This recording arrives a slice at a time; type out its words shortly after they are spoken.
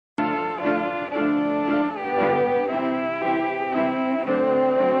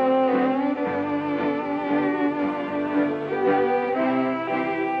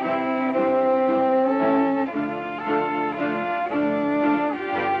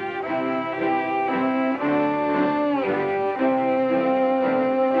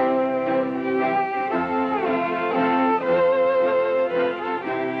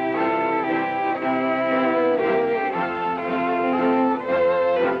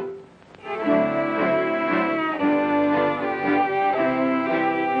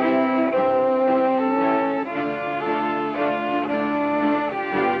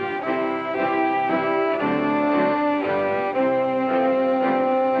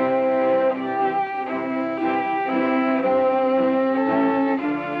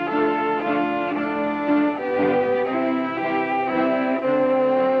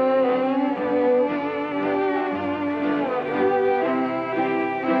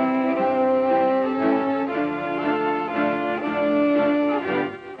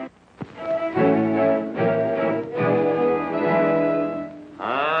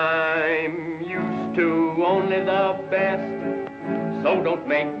So don't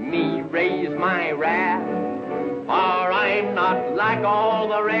make me raise my wrath, for I'm not like all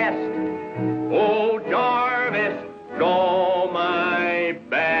the rest. Oh, Jarvis, draw my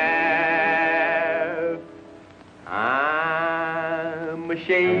bath. I'm a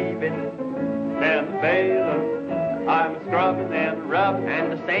shaving and bailing, I'm a scrubbing and rubbing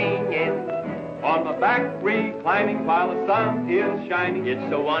and a singing. On my back reclining while the sun is shining. It's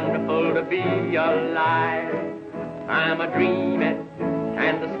so wonderful to be alive. I'm a dreaming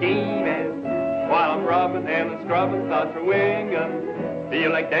and a scheming while I'm rubbing and scrubbing, thoughts are winging.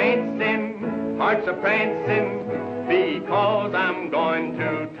 Feel like dancing, hearts are prancing, because I'm going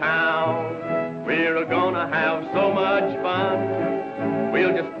to town. We're gonna have so much fun.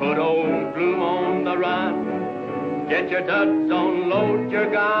 We'll just put old Bloom on the run. Get your duds on, load your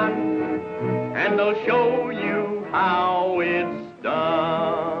gun, and they'll show you how it's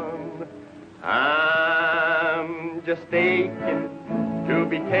done. I'm just aching to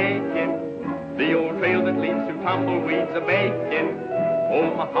be taking the old trail that leads to tumbleweeds a-baking.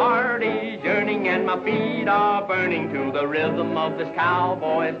 Oh, my heart is yearning and my feet are burning to the rhythm of this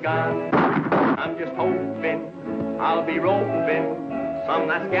cowboy's gun. I'm just hoping I'll be roping some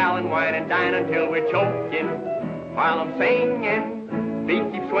nice gal and wine and dine until we're choking. While I'm singing,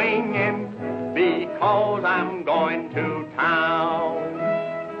 feet keep swinging, because I'm going to town.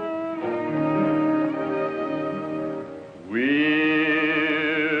 We're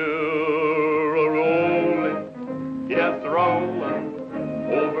a-rolling, yes, rolling,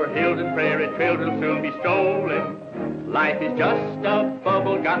 over hills and prairie trails will soon be strolling. Life is just a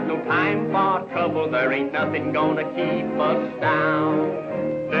bubble, got no time for trouble. There ain't nothing gonna keep us down.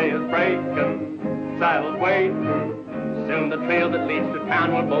 Day is breaking, saddles waiting, soon the trail that leads to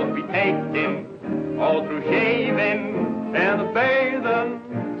town will both be taken. All through shaving and bathing,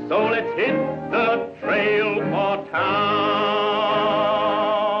 so let's hit the trail for town.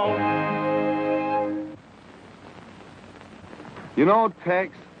 You know,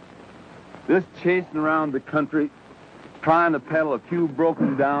 Tex, this chasing around the country, trying to peddle a few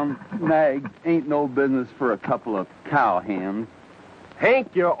broken down nags ain't no business for a couple of cowhands.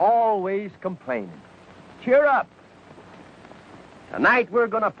 Hank, you're always complaining. Cheer up. Tonight we're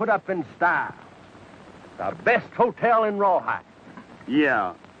gonna put up in style. The best hotel in Rawhide.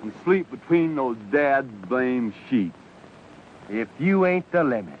 Yeah, and sleep between those dad-blame sheets. If you ain't the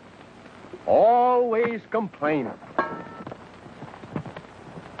limit. Always complaining.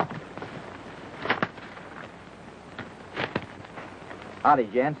 Howdy,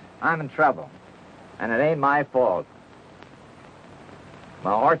 gents. I'm in trouble. And it ain't my fault.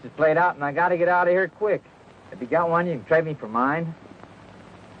 My horse is played out, and I gotta get out of here quick. If you got one, you can trade me for mine.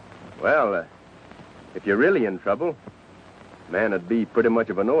 Well, if you're really in trouble, man, it'd be pretty much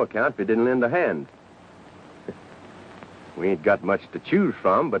of a no account if you didn't lend a hand. We ain't got much to choose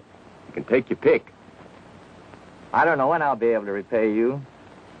from, but you can take your pick. I don't know when I'll be able to repay you.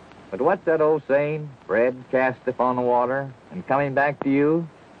 But what's that old saying? Bread casteth on the water, and coming back to you,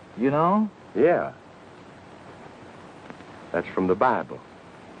 you know? Yeah. That's from the Bible.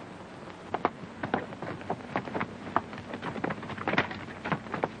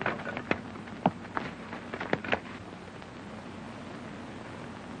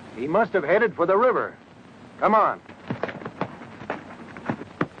 He must have headed for the river. Come on.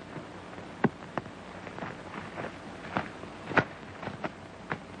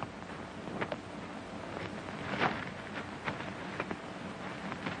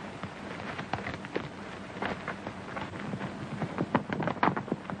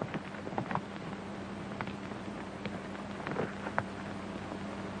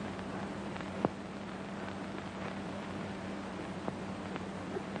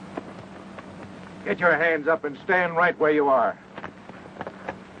 Get your hands up and stand right where you are.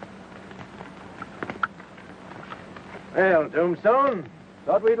 Well, Tombstone,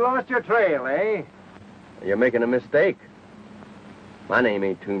 thought we'd lost your trail, eh? You're making a mistake. My name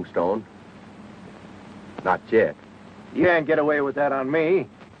ain't Tombstone. Not yet. You can't get away with that on me.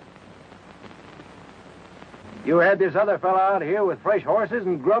 You had this other fella out here with fresh horses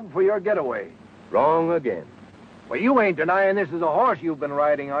and grub for your getaway. Wrong again. Well, you ain't denying this is a horse you've been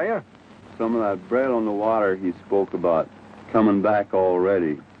riding, are you? Some of that bread on the water he spoke about coming back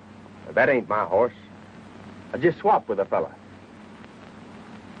already. That ain't my horse. I just swapped with a fella.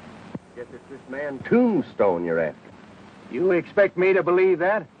 Guess it's this man Tombstone you're after. You expect me to believe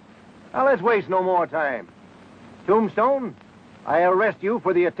that? Now, let's waste no more time. Tombstone, I arrest you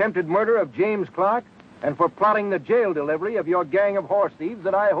for the attempted murder of James Clark and for plotting the jail delivery of your gang of horse thieves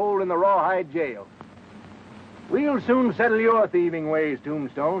that I hold in the Rawhide jail. We'll soon settle your thieving ways,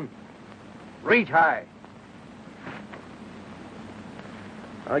 Tombstone. Reach high.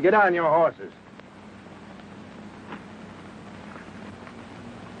 Now get on your horses.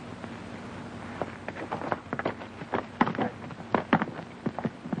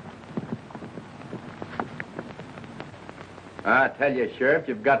 I tell you, Sheriff,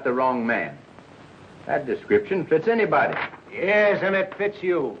 you've got the wrong man. That description fits anybody. Yes, and it fits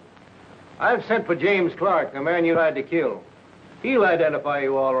you. I've sent for James Clark, the man you tried to kill. He'll identify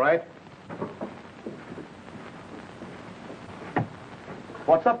you all right.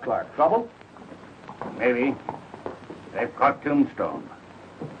 What's up, Clark? Trouble? Maybe. They've caught Tombstone.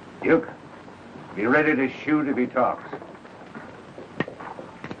 Duke, be ready to shoot if he talks.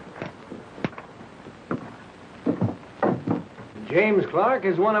 James Clark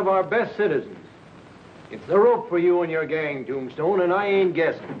is one of our best citizens. It's the rope for you and your gang, Tombstone, and I ain't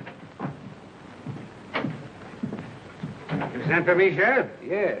guessing. You sent for me, Sheriff?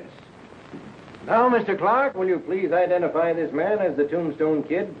 Yes. Now, Mr. Clark, will you please identify this man as the Tombstone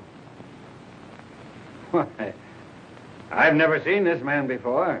Kid? Why, I've never seen this man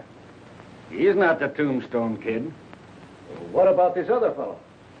before. He's not the Tombstone Kid. Well, what about this other fellow?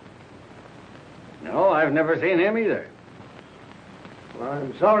 No, I've never seen him either. Well,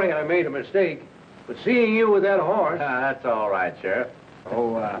 I'm sorry I made a mistake, but seeing you with that horse... That's all right, Sheriff.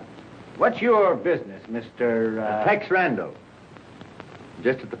 Oh, what's your business, Mr. Tex Randall.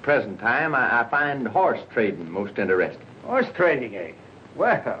 Just at the present time, I find horse trading most interesting. Horse trading, eh?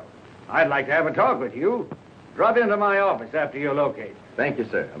 Well, I'd like to have a talk with you. Drop into my office after you locate. Thank you,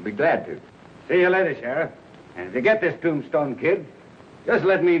 sir. I'll be glad to. See you later, Sheriff. And if you get this Tombstone Kid, just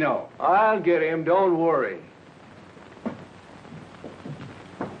let me know. I'll get him, don't worry.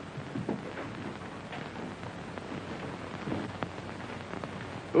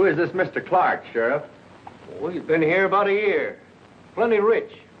 Who is this Mr. Clark, Sheriff? Oh, he's been here about a year. Plenty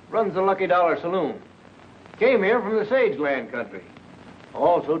rich. Runs the Lucky Dollar Saloon. Came here from the Sageland country.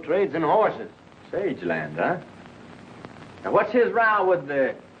 Also trades in horses. Sageland, huh? Now, what's his row with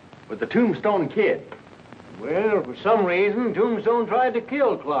the Tombstone Kid? Well, for some reason, Tombstone tried to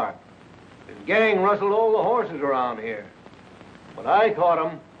kill Clark. His gang rustled all the horses around here. But I caught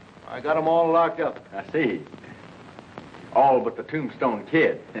him. I got them all locked up. I see. All but the Tombstone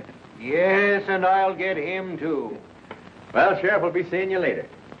Kid. Yes, and I'll get him, too. Well, Sheriff, we'll be seeing you later.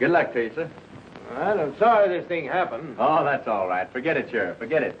 Good luck to you, sir. Well, I'm sorry this thing happened. Oh, that's all right. Forget it, Sheriff.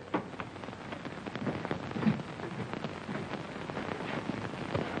 Forget it.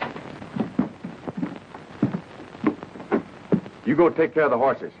 You go take care of the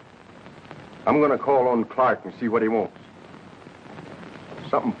horses. I'm going to call on Clark and see what he wants.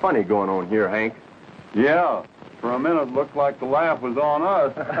 Something funny going on here, Hank. Yeah, for a minute it looked like the laugh was on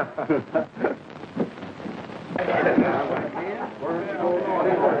us.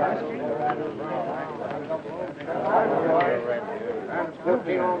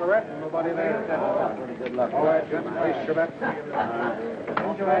 On the red, nobody there. Good luck. All right, good. Place your bet. I'm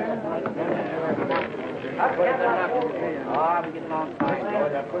getting on fine. I'm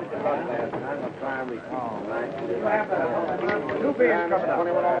going to try and recall, right? 2 beers,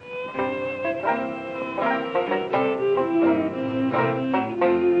 couple.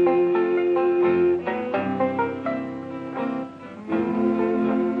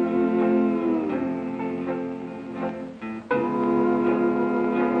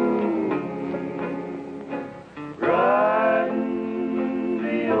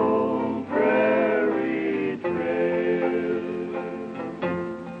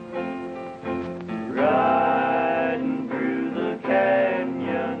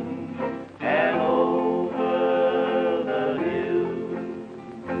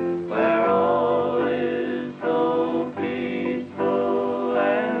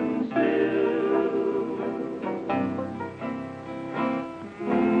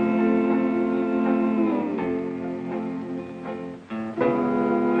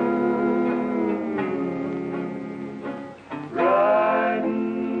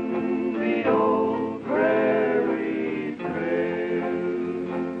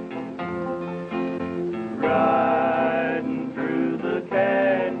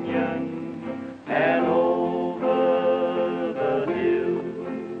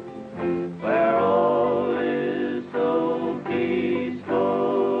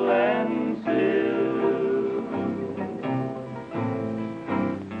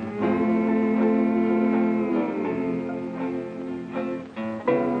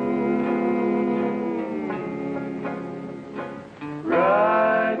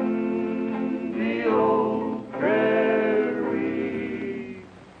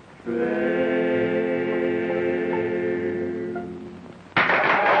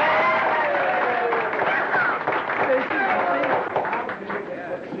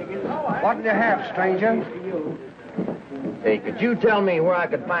 What'll you have, stranger? Hey, could you tell me where I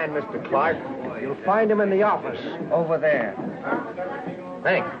could find Mr. Clark? You'll find him in the office, over there.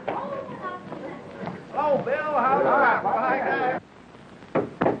 Thanks. Hello, Bill. How's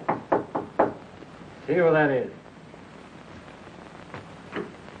See who that is.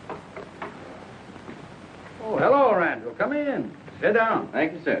 Oh, hello, Randall. Come in. Sit down.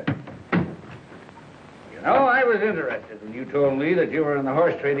 Thank you, sir. You know, I was interested when you told me that you were in the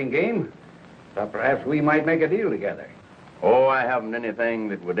horse trading game. Thought perhaps we might make a deal together. Oh, I haven't anything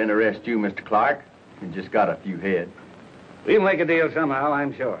that would interest you, Mr. Clark. You just got a few head. We'll make a deal somehow,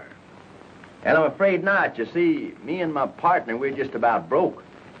 I'm sure. And I'm afraid not. You see, me and my partner, we're just about broke.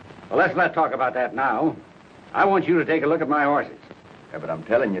 Well, let's not talk about that now. I want you to take a look at my horses. Yeah, but I'm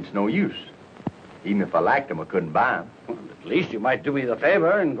telling you, it's no use. Even if I liked them, I couldn't buy them. Well, at least you might do me the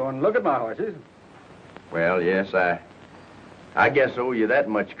favor and go and look at my horses. Well, yes, I guess I owe you that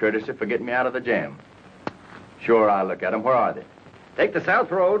much courtesy for getting me out of the jam. Sure, I'll look at them. Where are they? Take the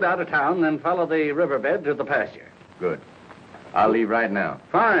south road out of town, then follow the riverbed to the pasture. Good. I'll leave right now.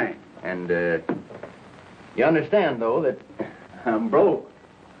 Fine. And, you understand, though, that I'm broke.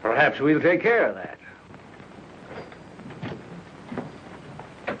 Perhaps we'll take care of that.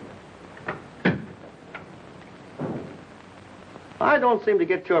 I don't seem to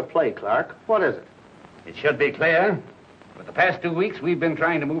get your play, Clark. What is it? It should be clear. For the past 2 weeks, we've been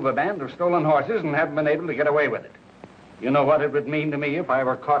trying to move a band of stolen horses and haven't been able to get away with it. You know what it would mean to me if I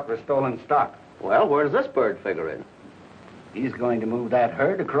were caught with stolen stock. Well, where does this bird figure in? He's going to move that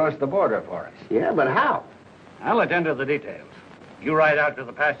herd across the border for us. Yeah, but how? I'll attend to the details. You ride out to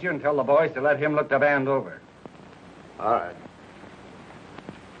the pasture and tell the boys to let him look the band over. All right.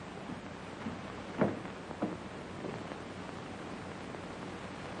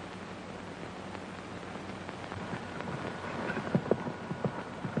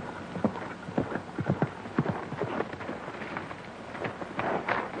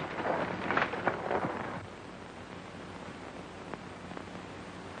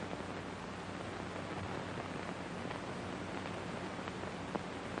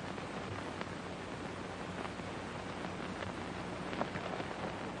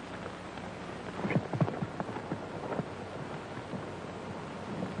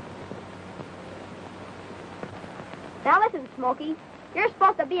 Now listen, Smokey. You're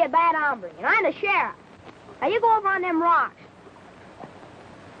supposed to be a bad hombre, and I'm the sheriff. Now you go over on them rocks.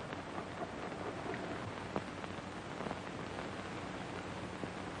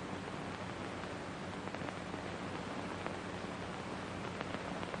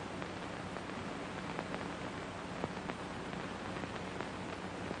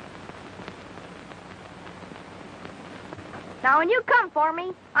 Now when you come for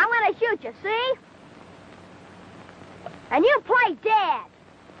me, I'm gonna shoot you, see? And you play dead.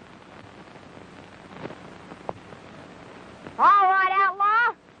 All right,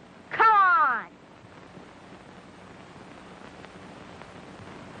 outlaw. Come on.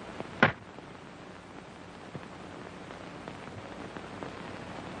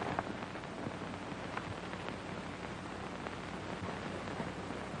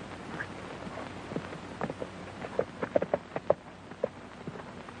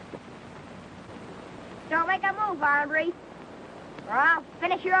 Don't make a move, Andre, or I'll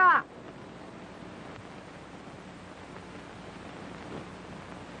finish you off.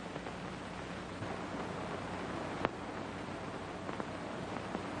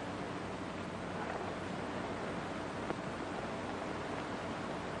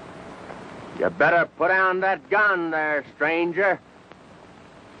 You better put down that gun there, stranger.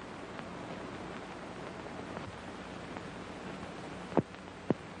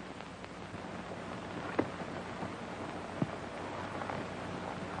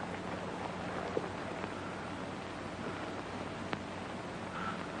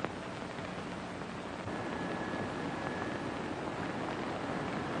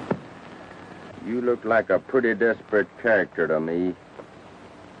 You look like a pretty desperate character to me.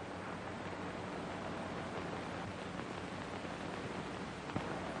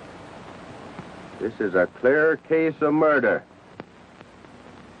 This is a clear case of murder.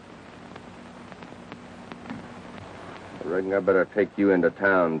 I reckon I better take you into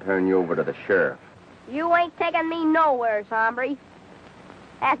town and turn you over to the sheriff. You ain't taking me nowhere, hombre.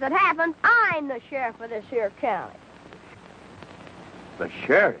 As it happens, I'm the sheriff of this here county. The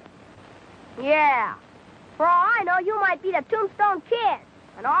sheriff? Yeah. For all I know, you might be the Tombstone Kid,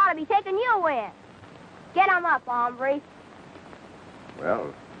 and I ought to be taking you in. Get 'em up, hombre.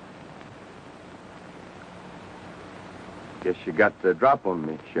 Well, guess you got the drop on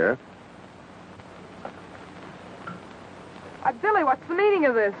me, Sheriff. Billy, what's the meaning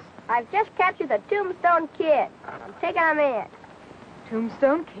of this? I've just captured the Tombstone Kid. I'm taking him in.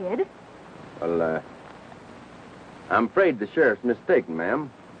 Tombstone Kid? Well, I'm afraid the sheriff's mistaken, ma'am.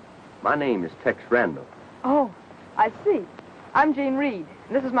 My name is Tex Randall. Oh, I see. I'm Jean Reed,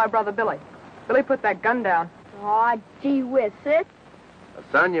 and this is my brother Billy. Billy, put that gun down. Aw, gee whiz, sis.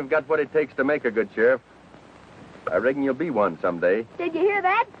 Son, you've got what it takes to make a good sheriff. I reckon you'll be one someday. Did you hear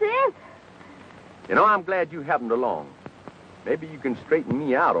that, sis? You know, I'm glad you happened along. Maybe you can straighten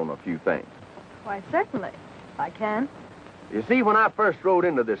me out on a few things. Why, certainly. I can. You see, when I first rode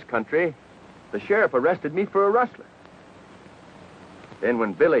into this country, the sheriff arrested me for a rustler. Then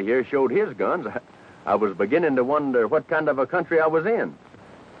when Billy here showed his guns, I was beginning to wonder what kind of a country I was in.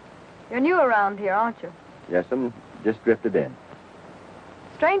 You're new around here, aren't you? Yes, I'm just drifted in.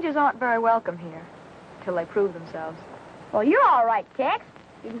 Strangers aren't very welcome here, till they prove themselves. Well, you're all right, Tex.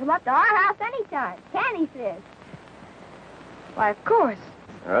 You can come up to our house anytime. Can he, sis? Why, of course.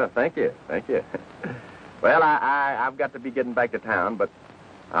 Thank you. Well, I've got to be getting back to town, but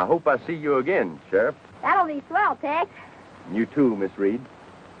I hope I see you again, Sheriff. That'll be swell, Tex. You too, Miss Reed.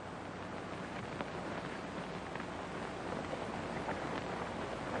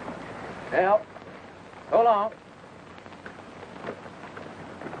 Well, so long.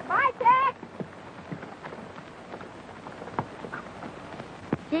 Bye, Tex.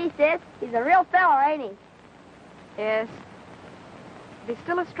 Gee, sis, he's a real feller, ain't he? Yes. But he's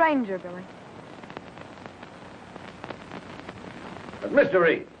still a stranger, Billy. But, Mr.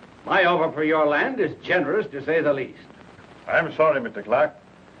 Reed, my offer for your land is generous, to say the least. I'm sorry, Mr. Clark,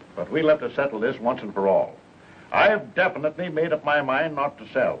 but we'll have to settle this once and for all. I've definitely made up my mind not to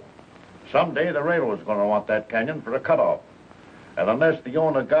sell. Someday the railroad's going to want that canyon for a cutoff. And unless the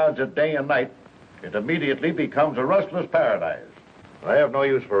owner guards it day and night, it immediately becomes a rustler's paradise. I have no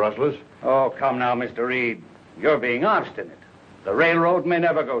use for rustlers. Oh, come now, Mr. Reed. You're being obstinate. The railroad may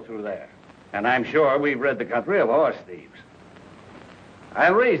never go through there. And I'm sure we've rid the country of horse thieves.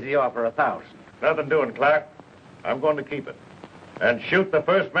 I'll raise the offer 1,000. Nothing doing, Clark. I'm going to keep it. And shoot the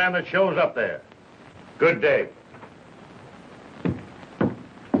first man that shows up there. Good day.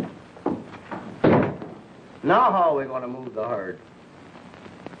 Now how are we going to move the herd?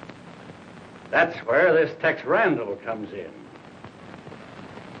 That's where this Tex Randall comes in.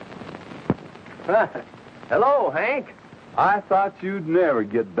 Hello, Hank. I thought you'd never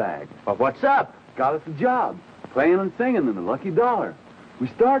get back. Well, what's up? Got us a job. Playing and singing in the Lucky Dollar. We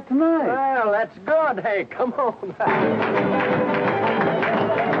start tonight. Well, that's good, Hank. Come on.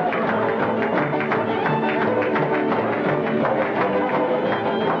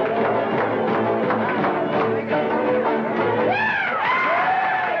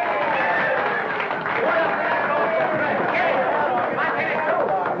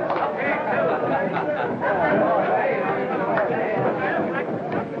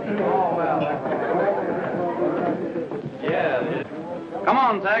 Come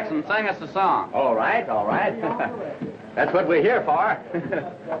on, Tex, and sing us a song. All right. That's what we're here for.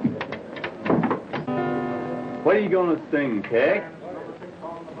 What are you going to sing, Tex?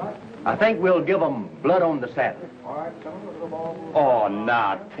 I think we'll give 'em Blood on the Saddle. Oh,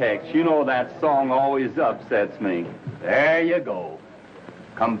 now, Tex, you know that song always upsets me. There you go.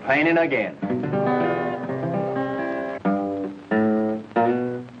 Complaining again.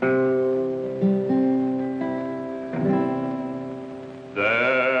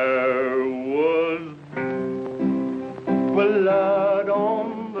 There was blood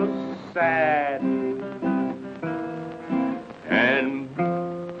on the saddle and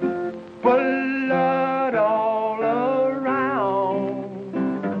blood all around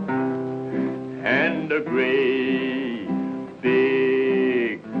and a great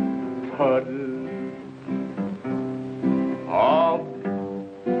big puddle of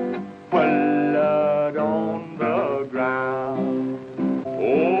blood on the ground.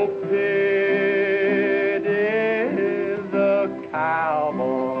 Oh, pity the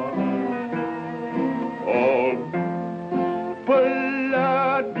cowboy, all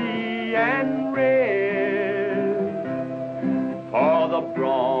bloody and red, for the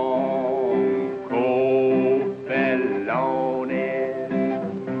bronco fell on it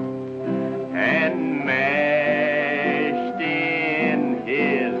and mashed in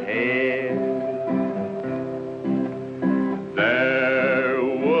his head. There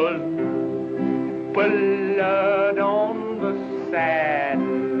was blood on the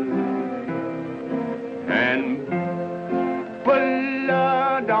saddle and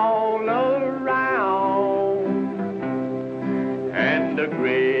blood all around and a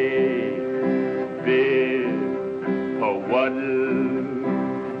great big puddle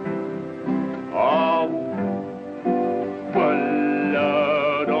of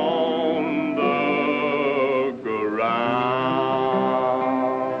blood on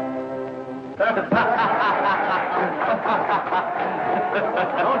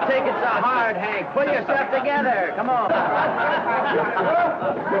Pull yourself together. Come on.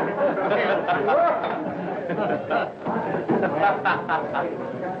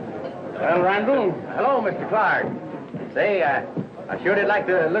 Well, Randall? Hello, Mr. Clark. Say, I sure did like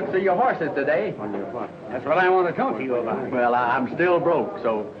the looks of your horses today. That's what I want to talk to you about. Well, I'm still broke,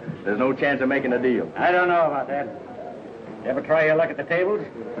 so there's no chance of making a deal. I don't know about that. You ever try your luck at the tables?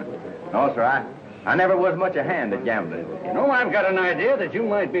 No, sir, I never was much a hand at gambling. You know, I've got an idea that you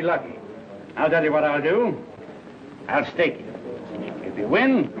might be lucky. I'll tell you what I'll do. I'll stake you. If you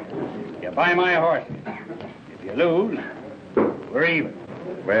win, you buy my horses. If you lose, we're even.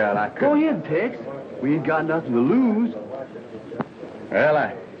 Well, I could... Go ahead, Tex. We ain't got nothing to lose. Well,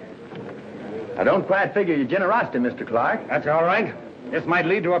 I don't quite figure your generosity, Mr. Clark. That's all right. This might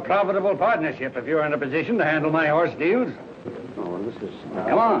lead to a profitable partnership if you're in a position to handle my horse deals. Oh, well, this is...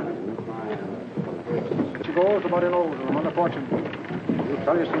 Come on. She goes about in old, I'm on the fortune. You'll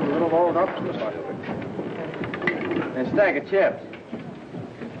tell you some little old ups in the start of it. And a stack of chips.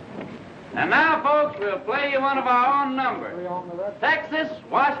 And now, folks, we'll play you one of our own numbers. Texas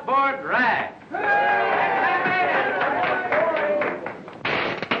Washboard Rag.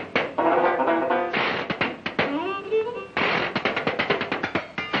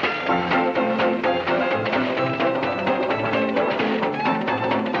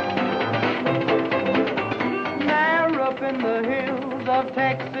 There up in the hills of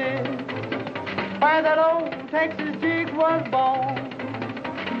Texas, where that old Texas jig was born,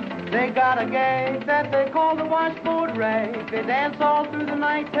 they got a gag that they call the washboard rag. They dance all through the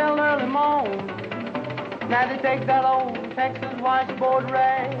night till early morn. Now they take that old Texas washboard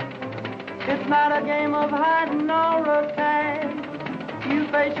rag. It's not a game of hiding or of tag. You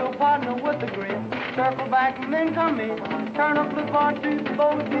face your partner with a grin, circle back and then come in. Turn a flip or two,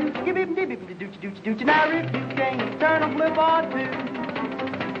 both you skip it, dip it, doochie. Now if you can't turn a flip or two,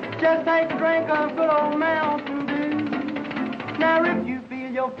 just take a drink of good old Mountain Dew. Now if you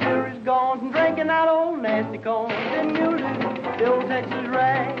your fury's gone from drinking that old nasty corn, then you lose the old Texas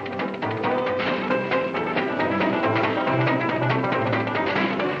rag.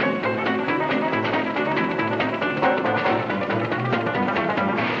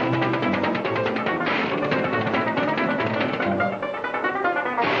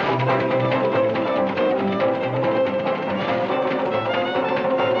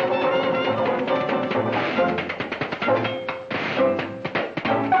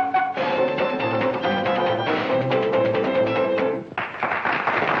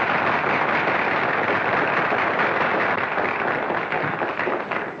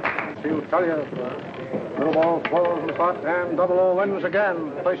 Tell you, little ball swallows in the pot and double O wins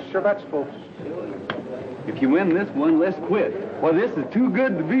again. Place your bets, folks. If you win this one, let's quit. Well, this is too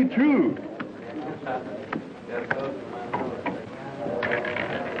good to be true.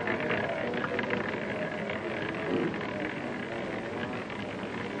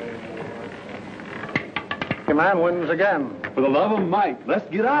 Your man wins again. For the love of Mike, let's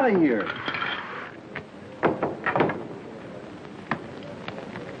get out of here.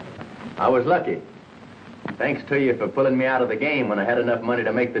 I was lucky. Thanks to you for pulling me out of the game when I had enough money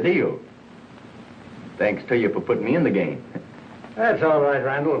to make the deal. Thanks to you for putting me in the game. That's all right,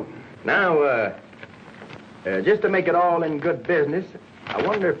 Randall. Now, just to make it all in good business, I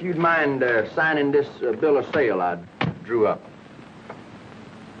wonder if you'd mind signing this bill of sale I drew up.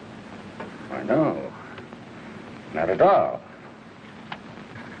 Why, no. Not at all.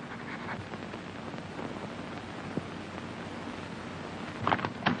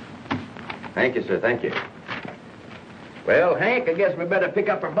 Thank you, sir, thank you. Well, Hank, I guess we better pick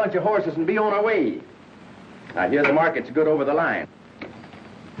up our bunch of horses and be on our way. I hear the market's good over the line.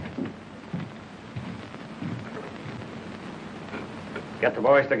 Get the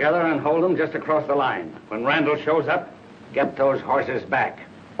boys together and hold them just across the line. When Randall shows up, get those horses back.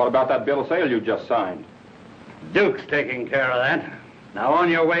 What about that bill of sale you just signed? Duke's taking care of that. Now on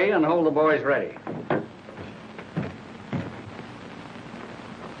your way and hold the boys ready.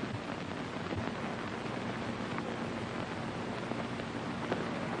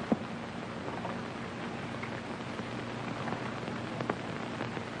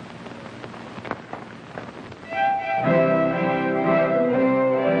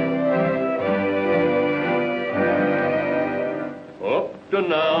 Up to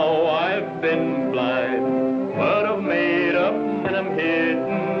now I've been blind, but I've made up and I'm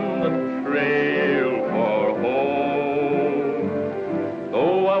hitting the trail for home.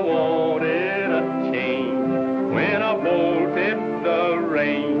 Though I wanted a change when I bolted the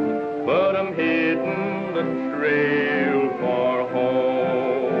range, but I'm hitting the trail for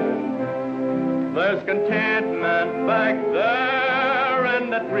home. There's contentment back there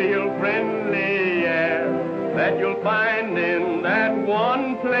and that real friendly that you'll find in that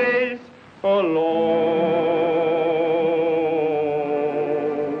one place alone.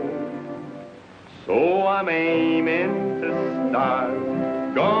 So I'm aiming to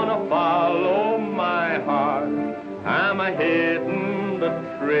start, gonna follow my heart. I'm a-hitting the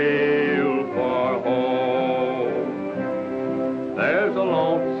trail for home. There's a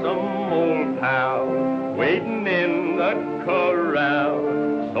lonesome old pal waiting in the corral,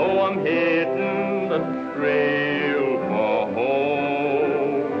 so I'm hitting the trail for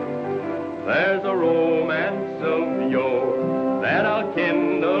home. There's a romance of yore that I'll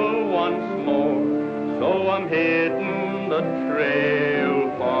kindle once more, so I'm hitting the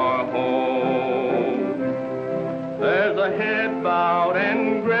trail for home. There's a head bowed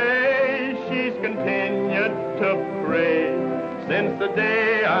and gray, she's continued to pray since the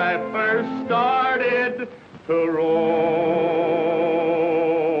day I first started to roam.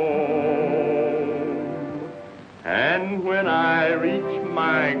 And when I reach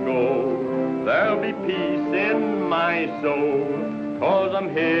my goal, there'll be peace in my soul, 'cause I'm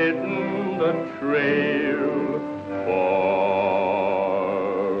hitting the trail for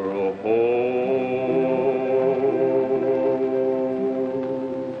home.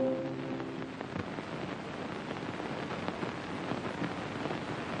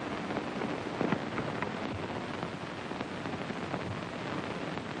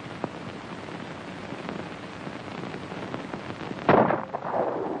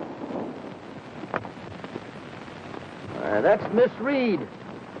 That's Miss Reed.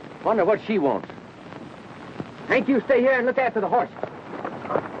 Wonder what she wants. Hank, you stay here and look after the horse.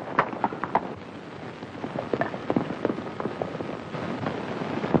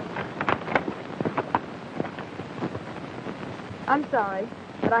 I'm sorry,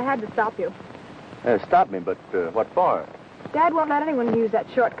 but I had to stop you. Stop me, but what for? Dad won't let anyone use that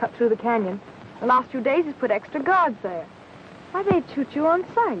shortcut through the canyon. The last few days he's put extra guards there. Why, they'd shoot you on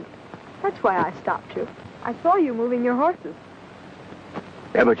sight. That's why I stopped you. I saw you moving your horses.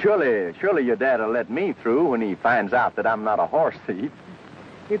 Yeah, but surely your dad will let me through when he finds out that I'm not a horse thief.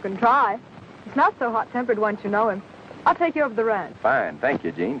 You can try. He's not so hot-tempered once you know him. I'll take you over the ranch. Fine. Thank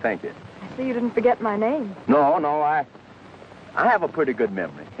you, Jean. Thank you. I see you didn't forget my name. No, I have a pretty good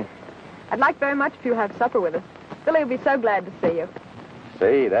memory. I'd like very much if you'll have supper with us. Billy will be so glad to see you.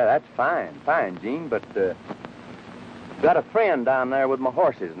 Say, that's fine, Jean, but got a friend down there with my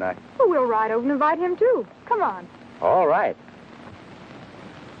horses, and Well, we'll ride over and invite him, too. Come on. All right.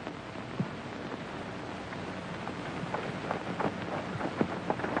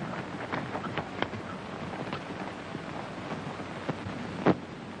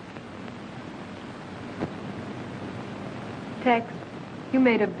 Tex, you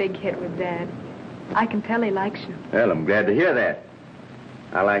made a big hit with Dad. I can tell he likes you. Well, I'm glad to hear that.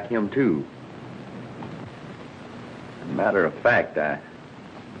 I like him, too. As a matter of fact, I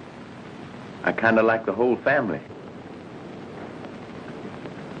kind of like the whole family.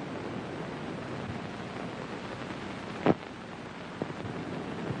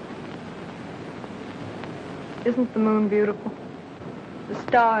 Isn't the moon beautiful? The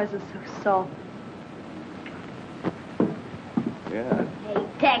stars are so soft. Yeah. Hey,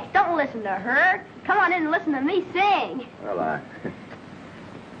 Tex, don't listen to her. Come on in and listen to me sing. Well,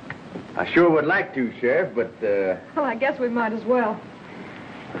 I sure would like to, Sheriff, but, Well, I guess we might as well.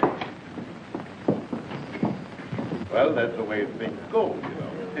 Well, that's the way things go, you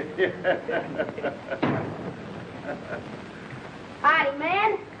know. Howdy,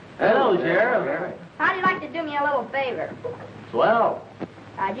 man. Hello, Sheriff. How'd you like to do me a little favor? Swell.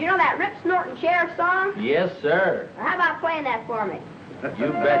 Do you know that rip-snorting sheriff song? Yes, sir. Well, how about playing that for me?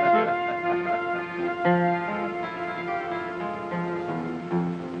 You betcha.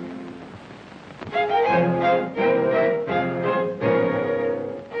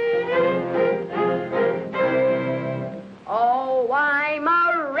 Oh, I'm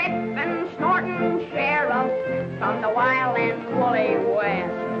a rippin', snorting sheriff from the wild and woolly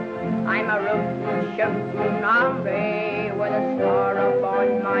west. I'm a rootin', shootin' hombre with a star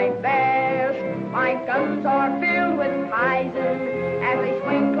upon my vest. My guns are filled with poison as they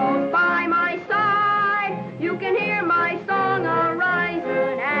swing close by my side. You can hear my song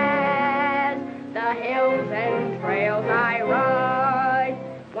a-rising as the hills and trails I ride.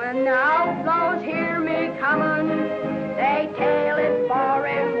 When the outlaws hear me comin', they tell it far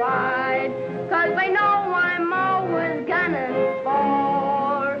and wide, 'cause they know I'm always gunning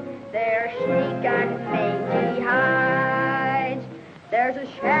for their sneakin' mangy hides. There's a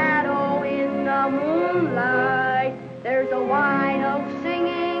shadow in the moonlight, there's a whine of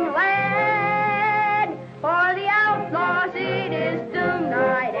singing lead. For the outlaws it is doom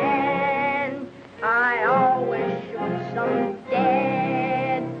night, and I always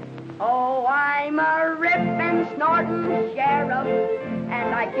ripping, snorting sheriff,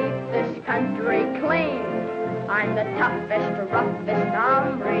 and I keep this country clean. I'm the toughest, roughest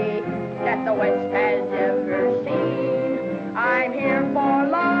hombre that the West has ever seen. I'm here for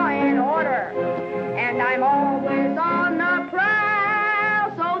law and order, and I'm always on the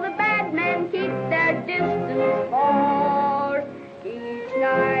prowl, so the bad men keep their distance far. Each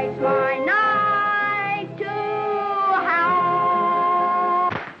night's my night to howl.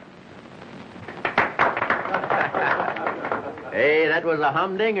 Hey, that was a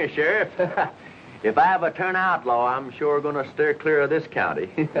humdinger, Sheriff. If I ever turn outlaw, I'm sure going to steer clear of this county.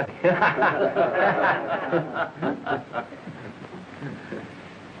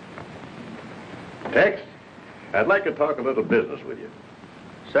 Tex, I'd like to talk a little business with you.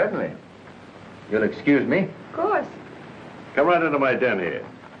 Certainly. You'll excuse me? Of course. Come right into my den here.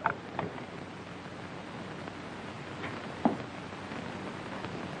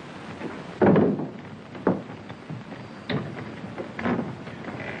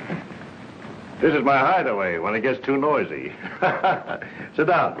 This is my hideaway when it gets too noisy. Sit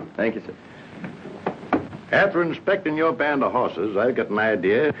down. Thank you, sir. After inspecting your band of horses, I've got an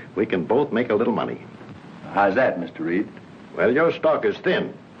idea we can both make a little money. How's that, Mr. Reed? Well, your stock is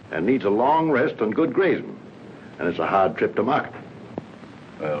thin and needs a long rest and good grazing. And it's a hard trip to market.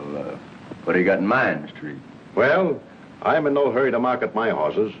 Well, what do you got in mind, Mr. Reed? Well, I'm in no hurry to market my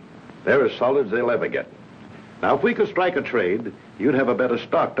horses. They're as solid as they'll ever get. Now, if we could strike a trade, you'd have a better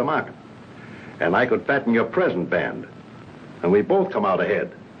stock to market. And I could fatten your present band. And we both come out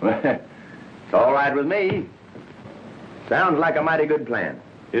ahead. It's all right with me. Sounds like a mighty good plan.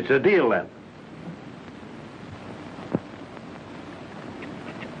 It's a deal, then.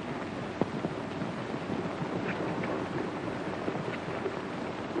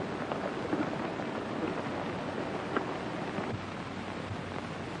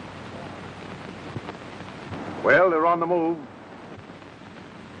 Well, they're on the move.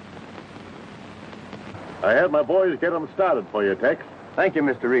 I had my boys get them started for you, Tex. Thank you,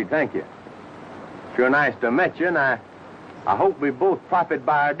 Mr. Reed. Thank you. Sure nice to meet you, and I hope we both profit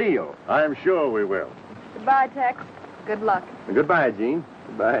by our deal. I'm sure we will. Goodbye, Tex. Good luck. Goodbye, Gene.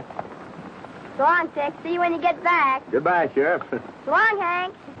 Goodbye. So long, Tex. See you when you get back. Goodbye, Sheriff. So long,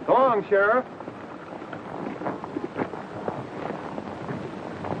 Hank. So long, Sheriff.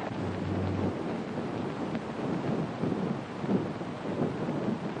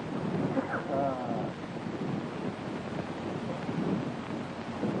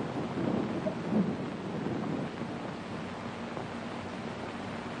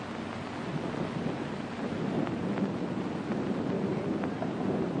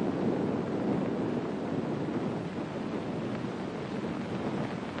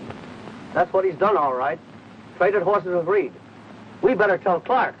 That's what he's done, all right. Traded horses with Reed. We better tell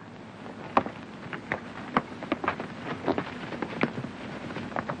Clark.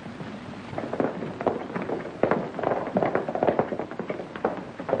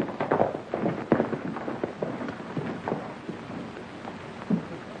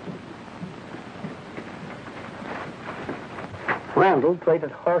 Randall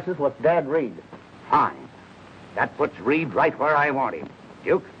traded horses with Dad Reed. Fine. That puts Reed right where I want him.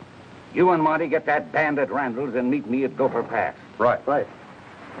 Duke, you and Monty get that band at Randall's and meet me at Gopher Pass. Right. Right.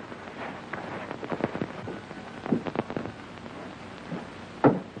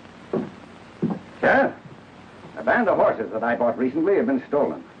 Sheriff, the band of horses that I bought recently have been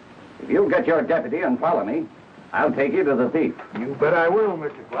stolen. If you'll get your deputy and follow me, I'll take you to the thief. You bet I will,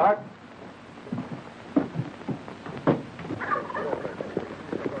 Mr. Clark.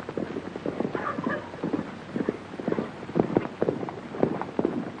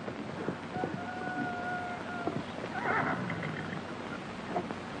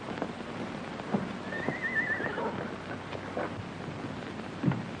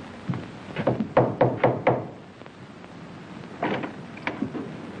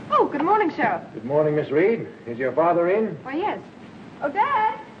 Good morning, Sheriff. Good morning, Miss Reed. Is your father in? Why, yes. Oh,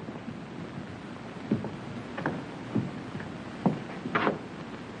 Dad.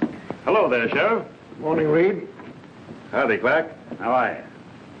 Hello there, Sheriff. Good morning, Reed. Howdy, Clark. How are you?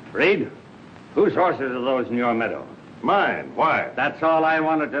 Reed, whose horses are those in your meadow? Mine. Why? That's all I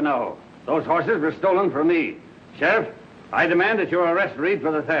wanted to know. Those horses were stolen from me. Sheriff, I demand that you arrest Reed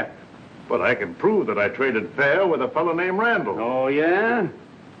for the theft. But I can prove that I traded fair with a fellow named Randall. Oh, yeah?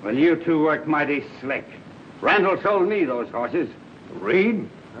 Well, you two worked mighty slick. Randall sold me those horses. Reed,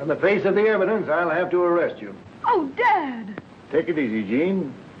 on the face of the evidence, I'll have to arrest you. Oh, Dad. Take it easy,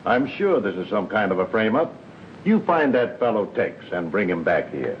 Gene. I'm sure this is some kind of a frame-up. You find that fellow Tex and bring him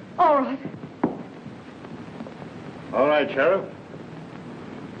back here. All right. All right, Sheriff.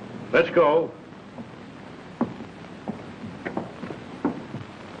 Let's go.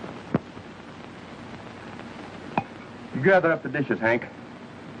 You gather up the dishes, Hank.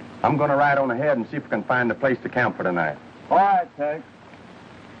 I'm going to ride on ahead and see if we can find a place to camp for tonight. All right, Tex.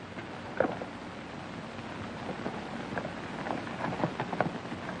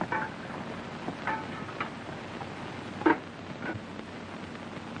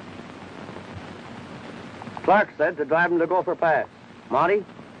 Clark said to drive him to Gopher Pass. Marty,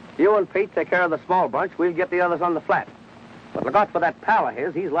 you and Pete take care of the small bunch. We'll get the others on the flat. But look out for that pal of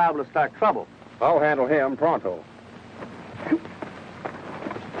his. He's liable to start trouble. I'll handle him pronto.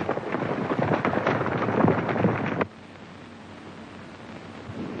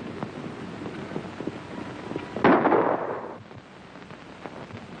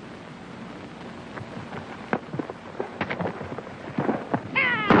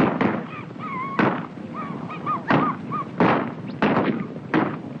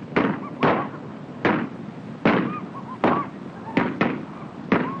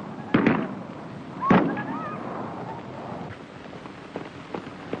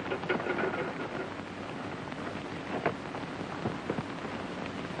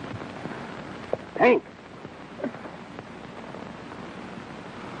 Hank!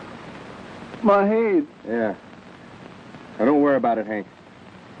 My head. Yeah. Now, don't worry about it, Hank.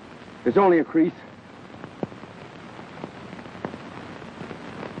 It's only a crease.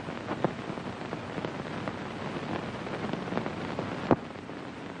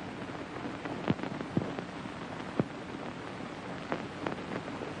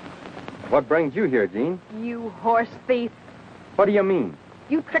 What brings you here, Jean? You horse thief. What do you mean?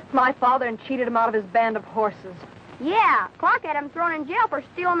 You tricked my father and cheated him out of his band of horses. Yeah, Clark had him thrown in jail for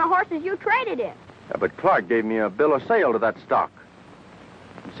stealing the horses you traded in. Yeah, but Clark gave me a bill of sale to that stock.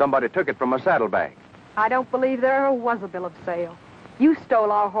 And somebody took it from my saddlebag. I don't believe there ever was a bill of sale. You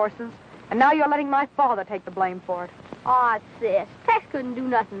stole our horses, and now you're letting my father take the blame for it. Aw, sis, Tex couldn't do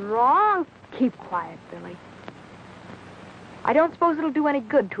nothing wrong. Keep quiet, Billy. I don't suppose it'll do any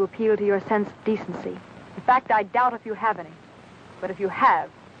good to appeal to your sense of decency. In fact, I doubt if you have any. But if you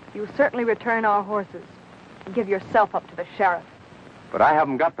have, you'll certainly return our horses and give yourself up to the sheriff. But I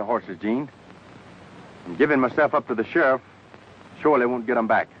haven't got the horses, Jean. And giving myself up to the sheriff surely won't get them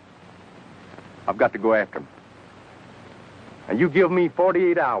back. I've got to go after them. And you give me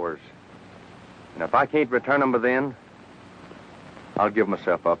 48 hours. And if I can't return them by then, I'll give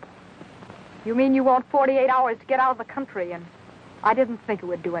myself up. You mean you want 48 hours to get out of the country, and I didn't think it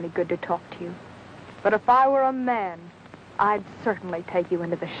would do any good to talk to you. But if I were a man, I'd certainly take you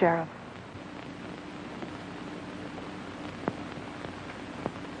into the sheriff.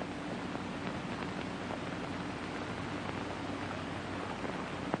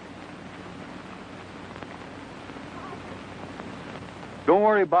 Don't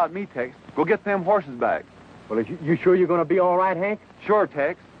worry about me, Tex. Go get them horses back. Well, you sure you're going to be all right, Hank? Sure,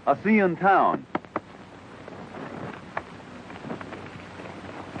 Tex. I'll see you in town.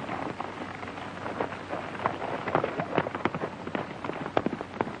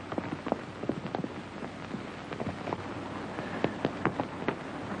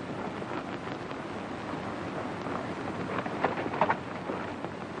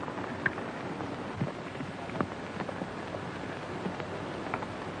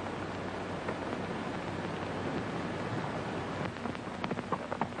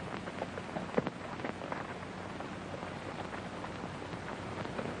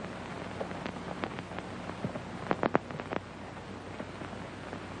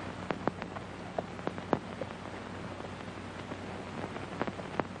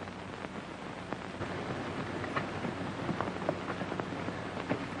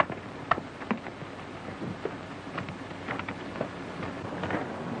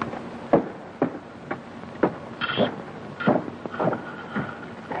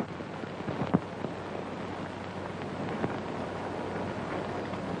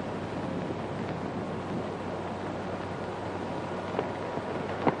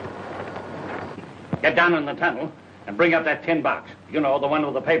 Get down in the tunnel and bring up that tin box. You know, the one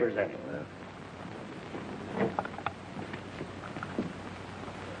with the papers in it.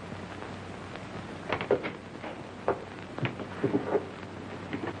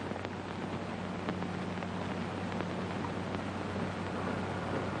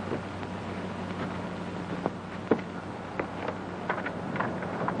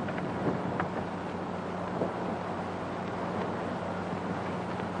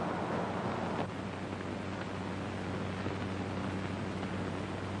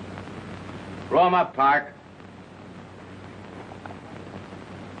 Blow 'em up, Clark.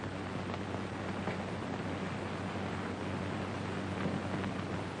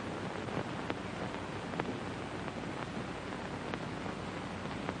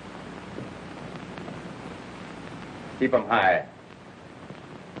 Keep 'em high.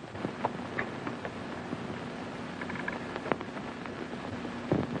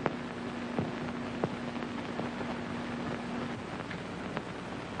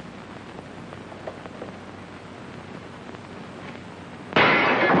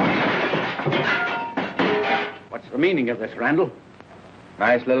 What's the meaning of this, Randall?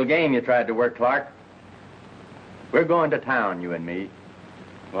 Nice little game you tried to work, Clark. We're going to town, you and me.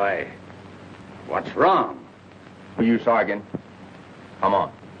 Why, what's wrong? For you, Sargent. Come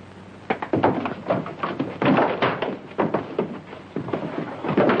on.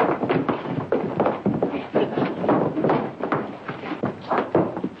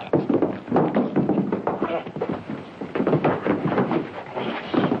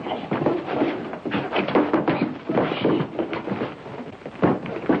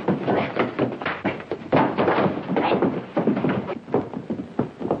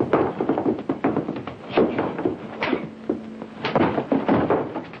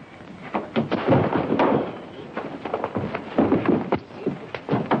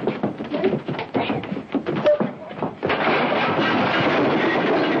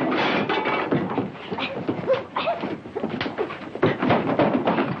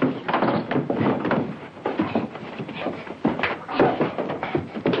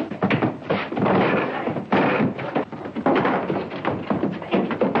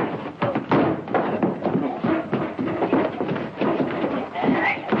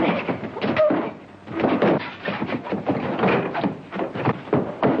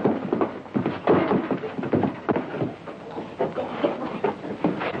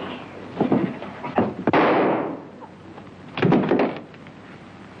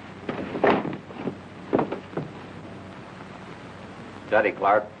 Steady,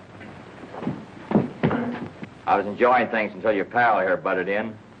 Clark. I was enjoying things until your pal here butted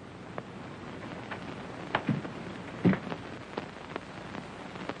in.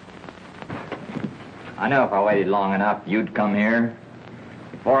 I know if I waited long enough, you'd come here.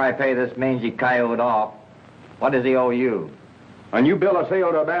 Before I pay this mangy coyote off, what does he owe you? A new bill of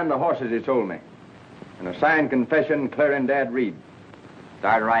sale to a band of horses he sold me. And a signed confession clearing Dad Reed.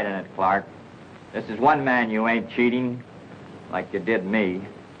 Start writing it, Clark. This is one man you ain't cheating, like you did me.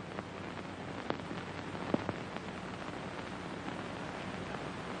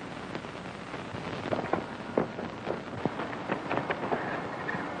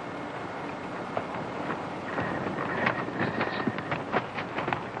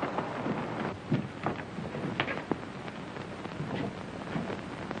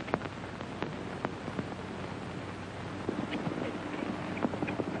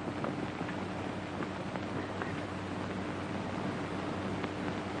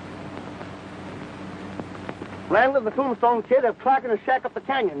 Randall and the Tombstone Kid have Clark in a shack up the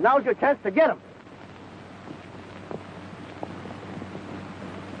canyon. Now's your chance to get him.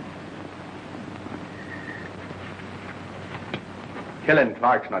 Killing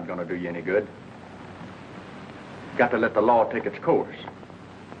Clark's not going to do you any good. Got to let the law take its course.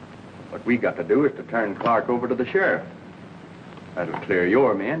 What we got to do is to turn Clark over to the sheriff. That'll clear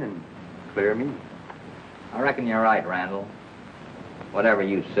your men and clear me. I reckon you're right, Randall. Whatever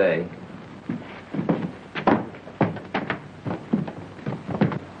you say.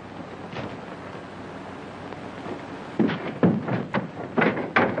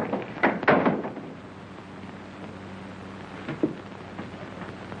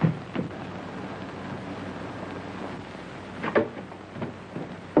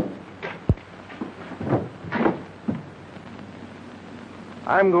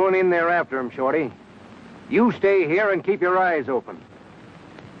 I'm going in there after him, Shorty. You stay here and keep your eyes open.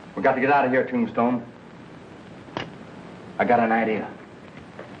 We got to get out of here, Tombstone. I got an idea.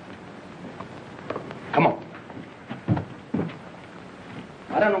 Come on.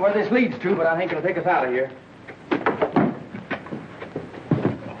 I don't know where this leads to, but I think it'll take us out of here.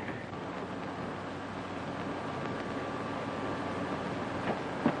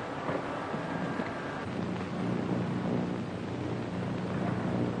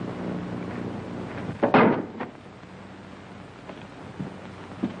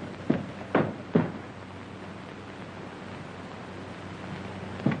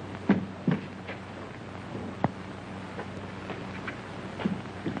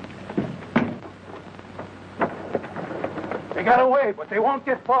 They got away, but they won't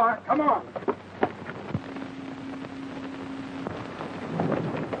get far. Come on.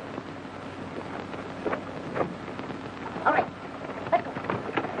 All right. Let's go.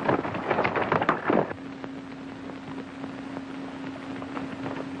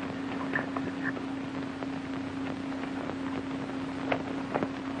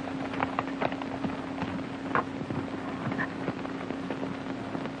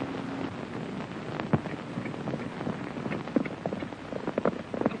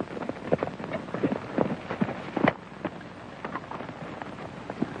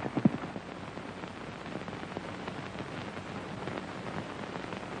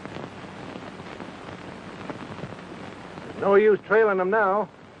 use trailing them now.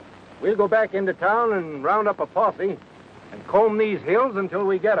 We'll go back into town and round up a posse and comb these hills until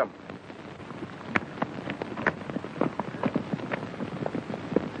we get them.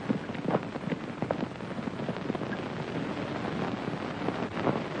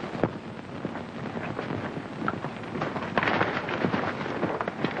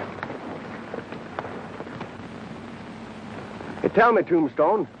 Tell me,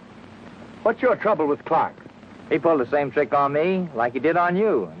 Tombstone, what's your trouble with Clark? He pulled the same trick on me like he did on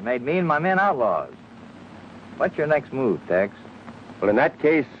you and made me and my men outlaws. What's your next move, Tex? Well, in that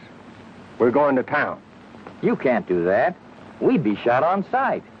case, we're going to town. You can't do that. We'd be shot on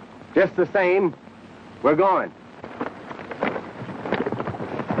sight. Just the same, we're going.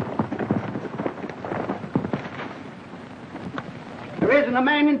 There isn't a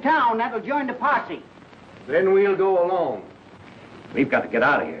man in town that'll join the posse. Then we'll go alone. We've got to get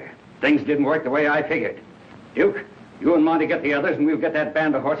out of here. Things didn't work the way I figured. Duke, you and Monty get the others, and we'll get that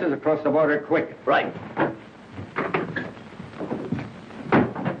band of horses across the border quick. Right.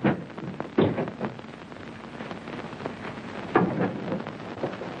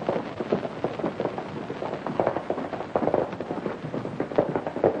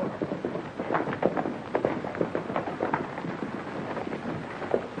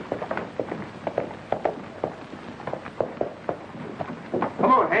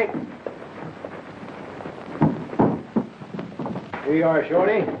 Here you are,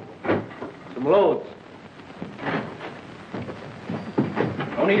 Shorty. Some loads.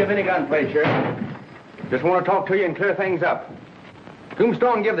 No need of any gunplay, Sheriff. Just want to talk to you and clear things up.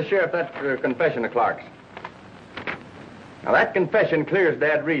 Tombstone, give the sheriff that confession of Clark's. Now, that confession clears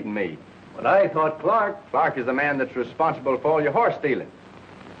Dad Reed and me. But I thought Clark is the man that's responsible for all your horse stealing.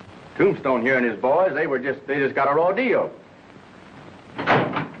 Tombstone here and his boys, they just got a raw deal.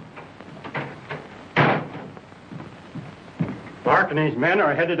 Clark and his men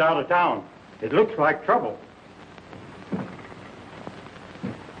are headed out of town. It looks like trouble.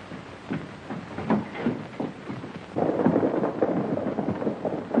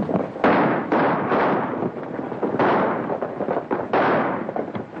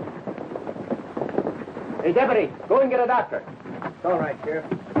 Hey, deputy, go and get a doctor. It's all right, Sheriff.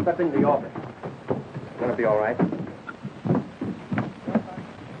 Step into the office. It's gonna be all right.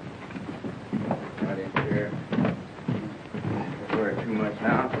 Right in, Sheriff. Don't worry too much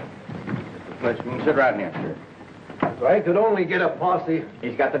now. Just a place we can sit right in here, Sheriff. If I could only get a posse.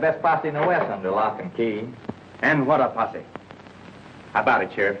 He's got the best posse in the West under lock and key. And what a posse. How about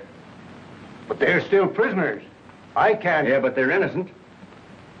it, Sheriff? But they're still prisoners. I can't. Yeah, but they're innocent.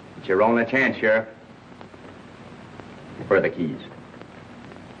 It's your only chance, Sheriff. Where are the keys?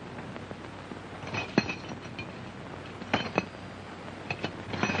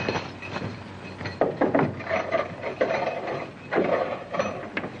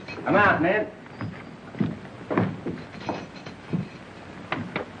 Come out, Ned.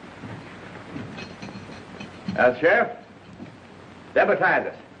 Sheriff, deputize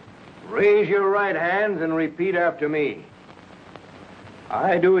us. Raise your right hands and repeat after me.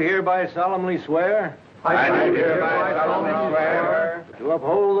 I do hereby solemnly swear. I do hereby solemnly swear to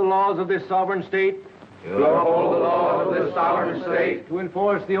uphold the laws of this sovereign state. to uphold the laws of this sovereign state, To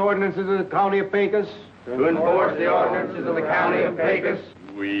enforce the ordinances of the county of Pecos. to enforce the ordinances of the county of Pecos.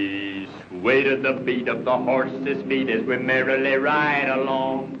 We sway to the beat of the horse's feet as we merrily ride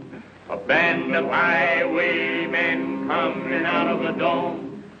along. A band of highwaymen coming out of the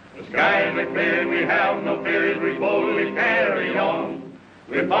dome. The skies are clear and we have no fear as we boldly carry on.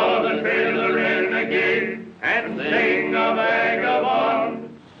 We follow the trail of the renegade and sing a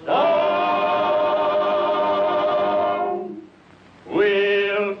vagabond song.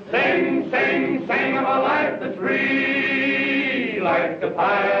 We'll sing, sing, sing of a life that's free, like the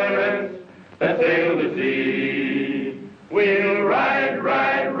pirates that sail the sea. We'll ride,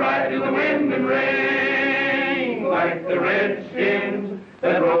 ride, ride to the wind and rain, like the redskins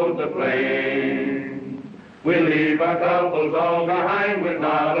that rode the plain. We'll leave our troubles all behind, with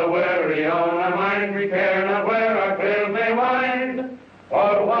not a worry on our mind. We care not where our trails may wind,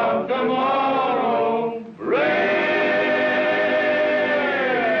 or what tomorrow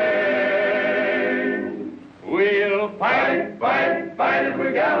brings. We'll fight, fight, fight as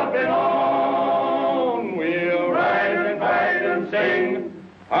we're galloping on. We'll ride and fight and sing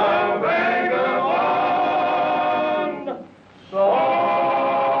a vagabond song.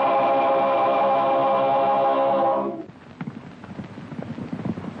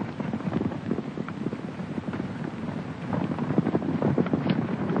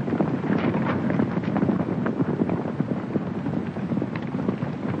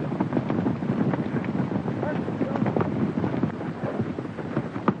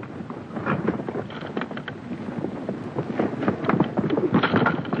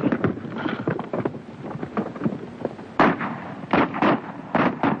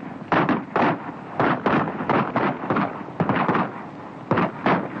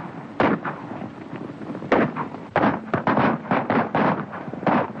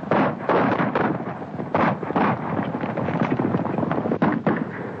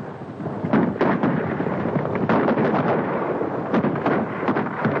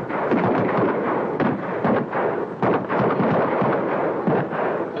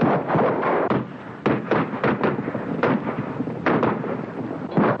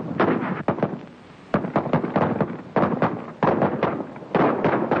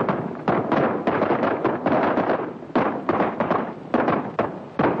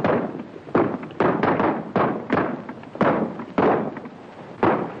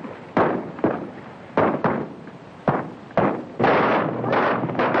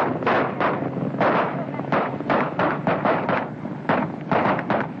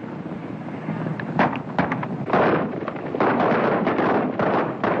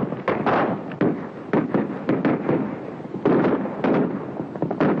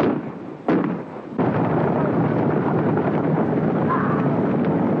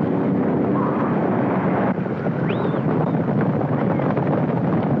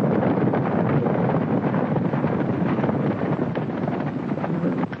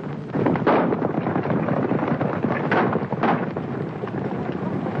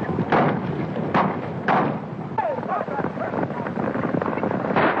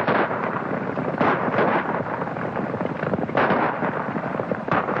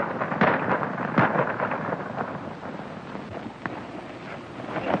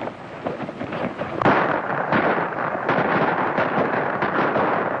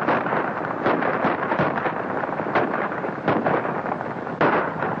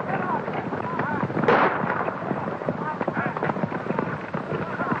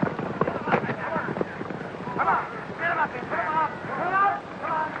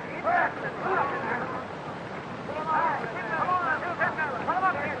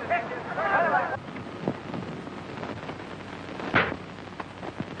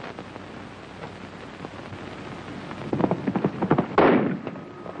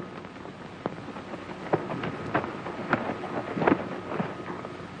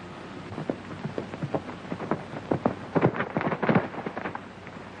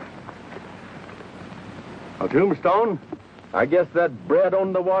 Well, Tombstone, I guess that bread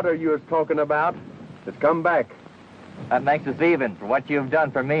on the water you was talking about has come back. That makes us even for what you've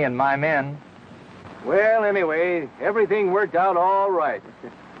done for me and my men. Well, anyway, everything worked out all right.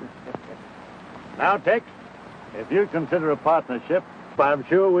 Now, Tex, if you consider a partnership, I'm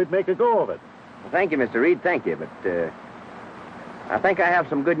sure we'd make a go of it. Well, thank you, Mr. Reed, thank you, but I think I have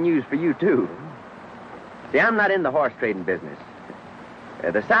some good news for you, too. See, I'm not in the horse trading business.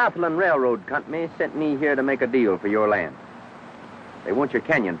 The Southland Railroad Company sent me here to make a deal for your land. They want your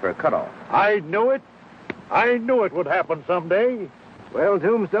canyon for a cutoff. I knew it. I knew it would happen someday. Well,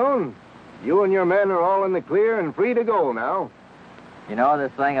 Tombstone, you and your men are all in the clear and free to go now. You know,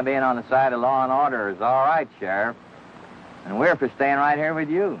 this thing of being on the side of law and order is all right, Sheriff. And we're for staying right here with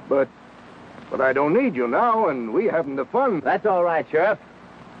you. But I don't need you now, and we haven't the fun. That's all right, Sheriff.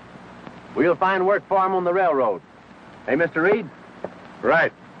 We'll find work for him on the railroad. Hey, Mr. Reed?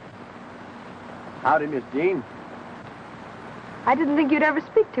 Right. Howdy, Miss Jean. I didn't think you'd ever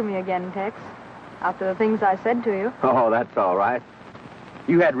speak to me again, Tex, after the things I said to you. Oh, that's all right.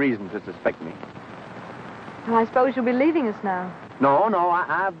 You had reason to suspect me. Well, I suppose you'll be leaving us now. No,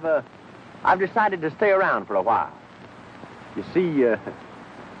 I've decided to stay around for a while. You see,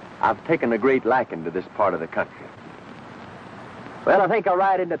 I've taken a great liking to this part of the country. Well, I think I'll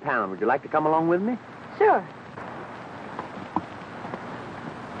ride into town. Would you like to come along with me? Sure.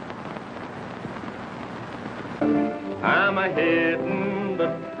 I'm a-hittin' the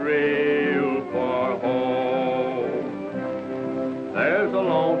trail for home. There's a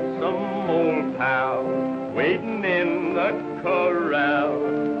lonesome old pal waiting in the corral,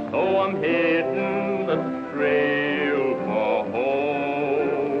 so I'm hittin' the trail for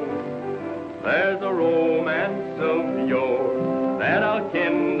home. There's a romance of yours that I'll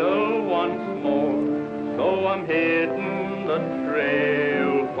kindle once more, so I'm hittin' the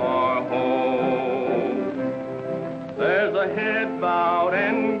trail for home. There's a head bowed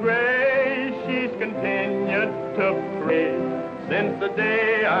and gray, she's continued to pray since the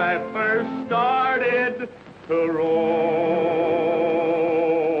day I first started to roam.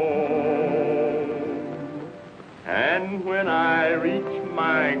 And when I reach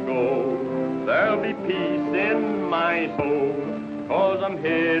my goal, there'll be peace in my soul, 'cause I'm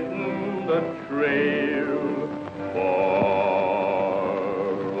hitting the trail